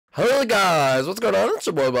Hey guys, what's going on? It's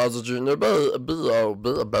your boy Bowser Jr. B-O-W-S-E-R-J-R,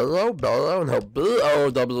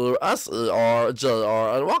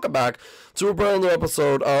 and welcome back to a brand new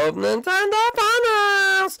episode of Nintendo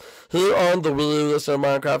Finance here on the Wii U Listen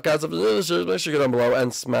Minecraft. Guys, if you're new to the series, make sure you get down below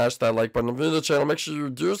and smash that like button. If you're new to the channel, make sure you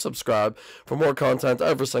do subscribe for more content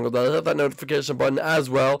every single day. Hit that notification button as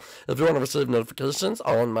well if you want to receive notifications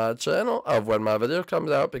on my channel of when my video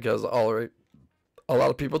comes out, because a lot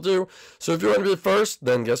of people do. So if you want to be first,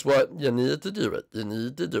 then guess what? You need to do it. You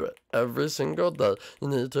need to do it every single day. You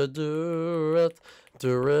need to do it.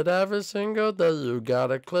 Do it every single day. You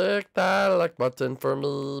gotta click that like button for me,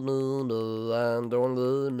 and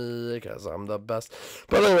only me, because I'm the best.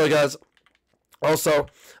 But anyway, guys, also,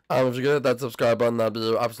 if you hit that subscribe button, that'd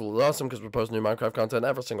be absolutely awesome, because we post new Minecraft content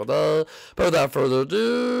every single day. But without further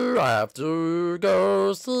ado, I have to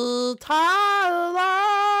go see Tyler.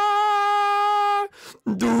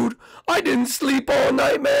 Dude, I didn't sleep all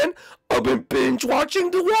night, man. I've been binge watching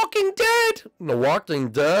The Walking Dead. The Walking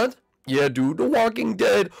Dead? Yeah, dude, The Walking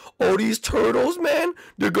Dead. All these turtles, man,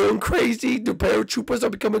 they're going crazy. The paratroopers are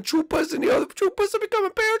becoming troopers, and the other troopers are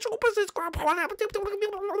becoming paratroopers. It's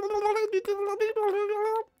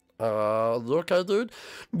okay, dude?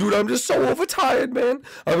 Dude, I'm just so overtired, man.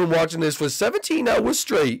 I've been watching this for 17 hours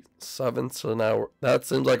straight. 17 hours. That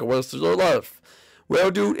seems like a waste of your life. Well,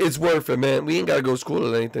 dude, it's worth it, man. We ain't gotta go to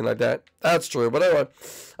school or anything like that. That's true. But anyway,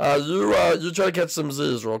 you try to catch some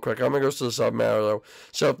Z's real quick. I'm gonna go to Chef Mario.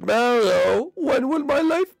 Chef Mario, when will my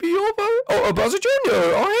life be over? Oh, Bowser Jr.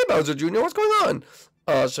 Oh, hey, Bowser Jr. What's going on?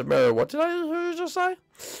 Chef Mario, what did I hear you just say?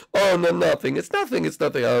 Oh, no, nothing. It's nothing. It's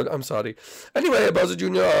nothing. I'm sorry. Anyway, Bowser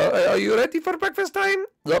Jr., are you ready for breakfast time?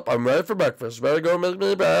 Yep, I'm ready for breakfast. Better go make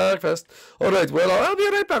me breakfast. All right, well, I'll be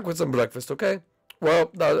right back with some breakfast, okay?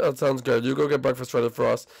 Well, that sounds good. You go get breakfast ready for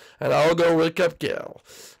us, and I'll go wake up Gil.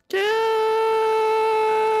 Gil!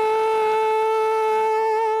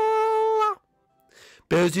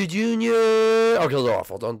 Bowser Jr. Okay, that's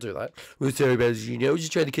awful. Don't do that. We're sorry, Bowser Jr. I was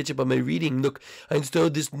just trying to catch up on my reading. Look, I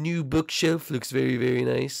installed this new bookshelf. Looks very, very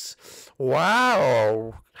nice.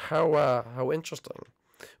 Wow. How interesting.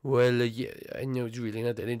 Well, yeah, I know it's really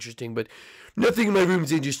not that interesting, but nothing in my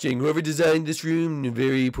room's interesting. Whoever designed this room,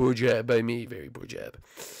 very poor job by me. Very poor job.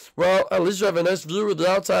 Well, at least you have a nice view of the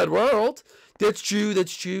outside world. That's true,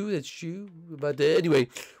 that's true, that's true. But anyway,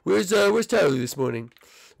 where's Tyler this morning?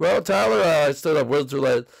 Well, Tyler, I stayed up way too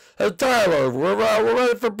late. Hey, Tyler, we're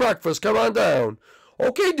ready for breakfast. Come on down.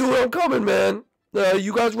 Okay, dude, I'm coming, man.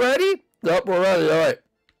 You guys ready? Yep, we're ready. All right.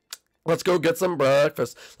 Let's go get some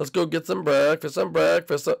breakfast. Let's go get some breakfast.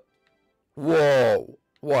 Whoa.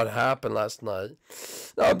 What happened last night?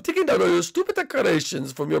 I'm taking down all your stupid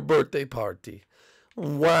decorations from your birthday party.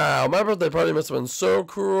 Wow. My birthday party must have been so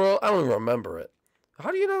cruel. I don't even remember it. How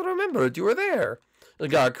do you not remember it? You were there. It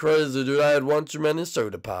got crazy, dude. I had one too many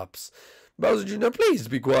soda pops. Bowser Jr., please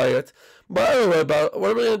be quiet. By the way, what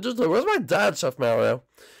am I going to do today? Where's my dad, Chef Mario?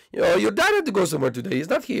 You know, your dad had to go somewhere today. He's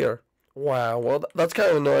not here. Wow, well, that's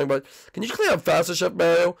kind of annoying, but can you clean up faster, Chef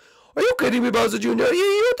Mario? Are you kidding me, Bowser Jr.? You want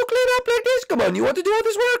to clean up like this? Come on, you want to do all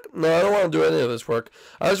this work? No, I don't want to do any of this work.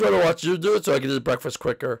 I just want to watch you do it so I can eat breakfast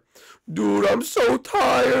quicker. Dude, I'm so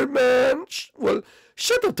tired, man. Well,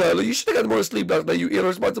 shut up, Tyler. You should have got more sleep last night, you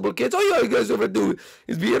irresponsible kids. All you guys ever do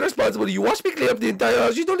is be irresponsible. You watch me clean up the entire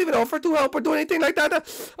house. You don't even offer to help or do anything like that.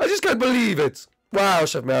 I just can't believe it. Wow,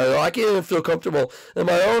 Chef Mario, I can't even feel comfortable in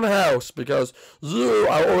my own house because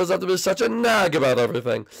I always have to be such a nag about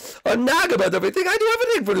everything. A nag about everything? I do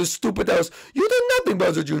everything for this stupid house. You do nothing,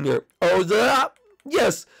 Bowser Jr. Oh, that?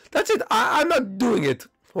 Yes, that's it. I'm not doing it.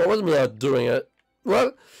 Well, what do you mean not doing it?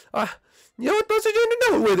 Well, you know what, Bowser Jr.?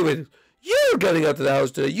 No, wait. You're getting out of the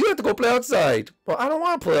house today. You have to go play outside. Well, I don't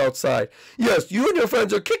want to play outside. Yes, you and your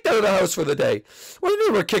friends are kicked out of the house for the day. What do you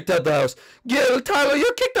mean we're kicked out of the house? Yeah, Tyler,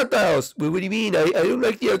 you're kicked out of the house. Well, what do you mean? I don't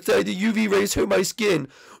like the outside. The UV rays hurt my skin.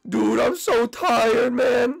 Dude, I'm so tired,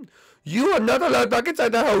 man. You are not allowed back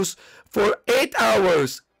inside the house for 8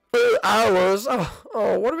 hours. 8 hours?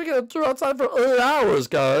 Oh, what are we going to do outside for 8 hours,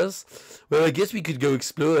 guys? Well, I guess we could go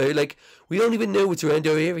explore. Like, we don't even know what's around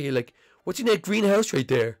our area. Like, what's in that greenhouse right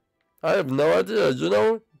there? I have no idea. You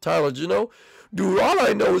know? Tyler, do you know? Dude, all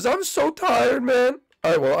I know is I'm so tired, man.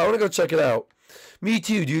 Alright, well, I want to go check it out. Me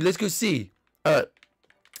too, dude. Let's go see. Alright.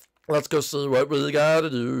 Let's go see what we gotta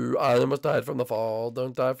do. I almost died from the fall.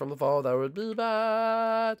 Don't die from the fall. That would be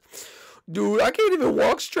bad. Dude, I can't even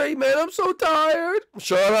walk straight, man. I'm so tired.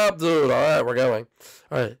 Shut up, dude. Alright, we're going.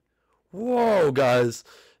 Alright. Whoa, guys.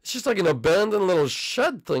 It's just like an abandoned little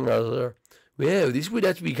shed thing right there. Wow, this would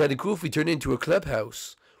actually be kind of cool if we turned it into a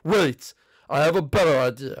clubhouse. Wait, I have a better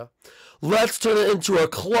idea. Let's turn it into a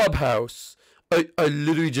clubhouse. I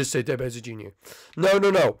literally just said that as a junior.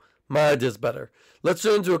 No. My idea's better. Let's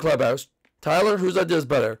turn into a clubhouse. Tyler, whose idea is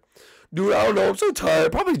better? Dude, I don't know. I'm so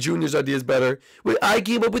tired. Probably Junior's idea is better. Wait, I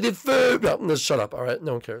came up with it first. No, shut up, all right?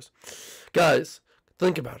 No one cares. Guys,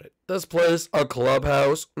 think about it. This place, a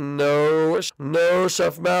clubhouse. No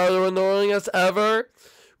Chef Mario annoying us ever.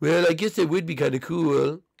 Well, I guess it would be kind of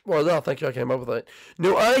cool. Well, no, thank you. I came up with it.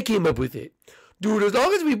 No, I came up with it. Dude, as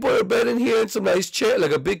long as we put a bed in here and some nice chair,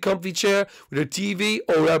 like a big comfy chair with a TV,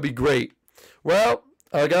 oh, that'd be great. Well,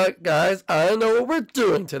 guys, I know what we're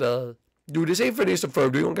doing today. Dude, this ain't Freddys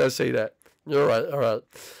confirmed. We don't gotta say that. You're right, alright.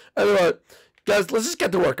 Anyway, guys, let's just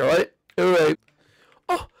get to work, alright? Alright.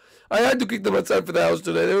 Oh, I had to kick them outside for the house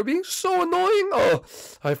today. They were being so annoying. Oh,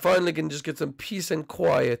 I finally can just get some peace and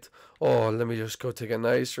quiet. Oh, let me just go take a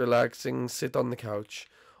nice, relaxing sit on the couch.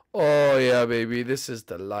 Oh, yeah, baby. This is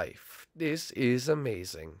the life. This is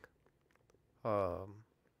amazing.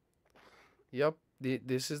 Yep,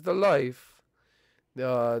 this is the life.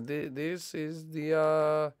 This is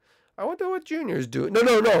the, I wonder what Junior's doing.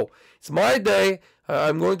 No. It's my day.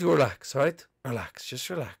 I'm going to relax, all right? Relax. Just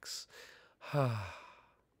relax.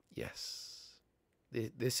 Yes.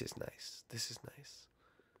 This is nice. This is nice.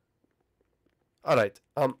 All right.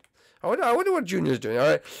 I wonder what Junior's doing, all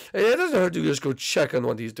right? It doesn't hurt to just go check on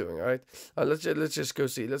what he's doing, all right? Let's just go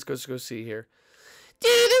see. Let's go see here. Dude,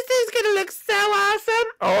 this is going to look so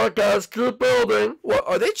awesome. All right, guys, keep building. What,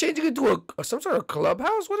 are they changing it to some sort of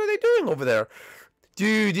clubhouse? What are they doing over there?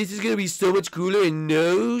 Dude, this is going to be so much cooler and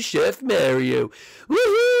no Chef Mario.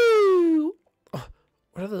 Woohoo! Oh,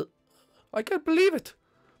 what are the... I can't believe it.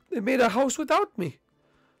 They made a house without me.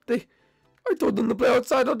 I told them to play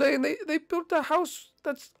outside all day and they built a house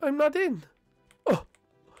that's I'm not in. Oh,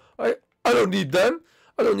 I don't need them.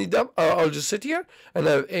 I don't need them. I'll just sit here and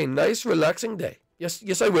have a nice relaxing day.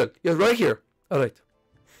 Yes, I will. Yeah, right here. All right.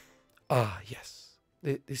 Yes.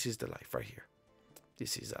 This is the life right here.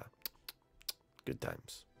 This is good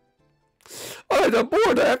times. Alright, I'm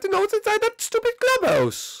bored. I have to know what's inside that stupid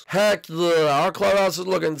clubhouse. Heck yeah, our clubhouse is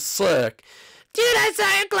looking sick. Dude, I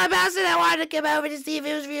saw your clubhouse and I wanted to come over to see if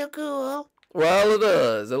it was real cool. Well, it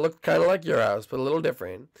is. It looked kind of like your house, but a little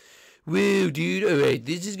different. Woo, dude. Alright,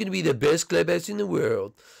 this is going to be the best clubhouse in the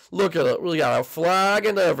world. Look at it. We got a flag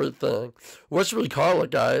and everything. What should we call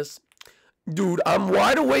it, guys? Dude, I'm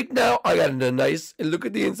wide awake now. I got a nice... And look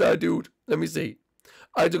at the inside, dude. Let me see.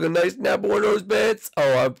 I took a nice nap on one of those beds.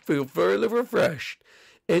 Oh, I feel fairly refreshed.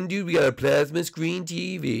 And dude, we got a plasma screen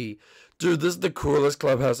TV. Dude, this is the coolest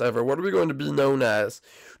clubhouse ever. What are we going to be known as?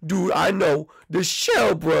 Dude, I know. The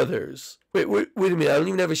Shell Brothers. Wait a minute. I don't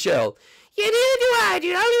even have a shell. Yeah, neither do I,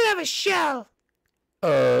 dude. I don't even have a shell.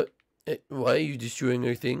 Why are you destroying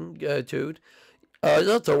your thing, Toad?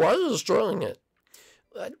 That's why are you destroying it?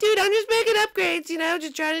 Dude, I'm just making upgrades, you know,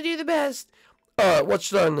 just trying to do the best. What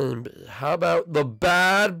should our name be? How about the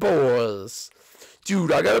Bad Boys?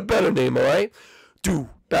 Dude, I got a better name, alright? Dude,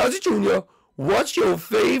 Bowser Jr., what's your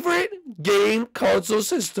favorite game console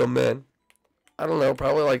system, man? I don't know,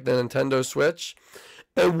 probably like the Nintendo Switch.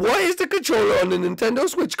 And what is the controller on the Nintendo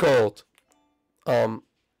Switch called?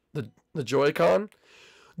 The Joy-Con?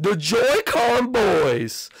 The Joy-Con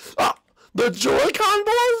Boys! The Joy-Con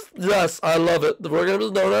Boys? Yes, I love it. We're going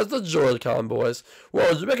to be known as the Joy-Con Boys.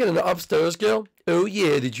 Well, you're making an upstairs, Gil? Oh,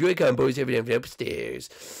 yeah, the Joy-Con Boys have it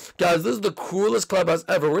upstairs. Guys, this is the coolest clubhouse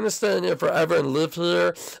ever. We're going to stay in here forever and live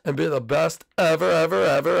here and be the best ever.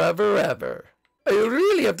 I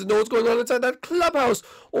really have to know what's going on inside that clubhouse.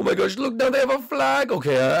 Oh, my gosh, look, now they have a flag.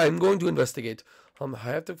 Okay, I'm going to investigate. I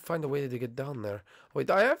have to find a way to get down there.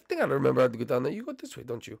 Wait, I think I remember how to get down there. You go this way,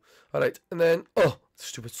 don't you? Alright, and then, oh,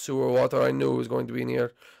 stupid sewer water. I knew it was going to be in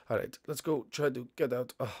here. Alright, let's go try to get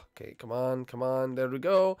out. Oh, okay, come on. There we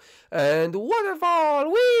go. And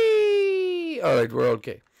waterfall. Whee! Alright, we're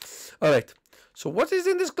okay. Alright, so what is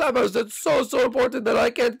in this clubhouse that's so important that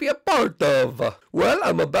I can't be a part of? Well,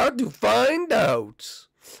 I'm about to find out.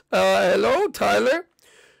 Hello, Tyler?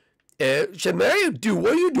 Shamario, dude,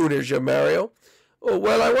 what are you doing here, Shamario? Oh,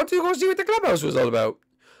 well, I want to go see what the clubhouse was all about.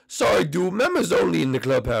 Sorry, dude, members only in the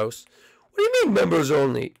clubhouse. What do you mean, members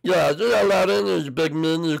only? Yeah, you're not allowed in, you big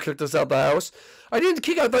man, you kicked us out the house. I didn't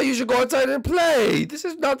kick, I thought you should go outside and play. This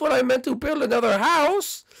is not what I meant to build another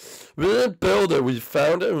house. We didn't build it, we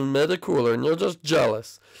found it and we made it cooler, and you're just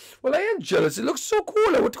jealous. Well, I am jealous, it looks so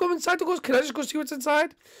cool. I want to go inside to go, can I just go see what's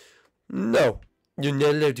inside? No, you're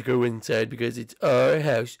not allowed to go inside because it's our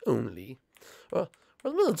house only. Well,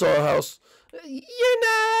 it's our house. You're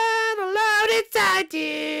not allowed inside,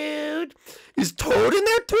 dude. Is Toad in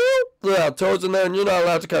there too? Yeah, Toad's in there and you're not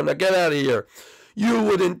allowed to come. Now get out of here. You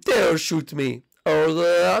wouldn't dare shoot me.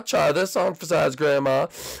 I'll try this on for size, Grandma.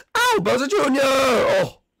 Ow, Bowser Jr.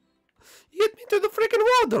 Oh, you hit me through the freaking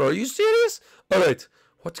water. Are you serious? All right.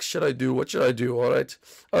 What should I do? What should I do? All right.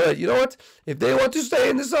 All right. You know what? If they want to stay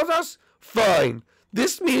in this house, fine.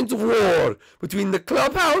 This means war between the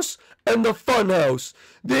clubhouse and the funhouse.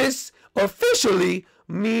 This officially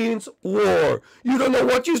means war. You don't know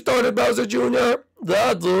what you started, Bowser Jr.?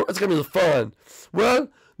 It's going to be fun. Well,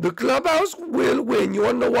 the clubhouse will win. You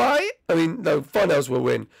want to know why? I mean, the funhouse will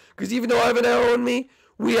win. Because even though I have an arrow on me,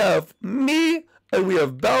 we have me, and we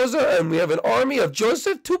have Bowser, and we have an army of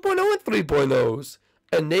Joseph 2.0 and 3.0s.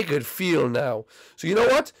 And they could feel now. So you know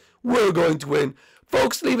what? We're going to win.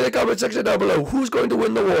 Folks, leave in the comment section down below who's going to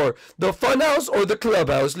win the war. The funhouse or the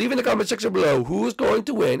clubhouse? Leave in the comment section below who's going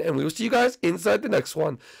to win. And we will see you guys inside the next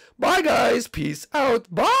one. Bye, guys. Peace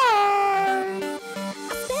out. Bye.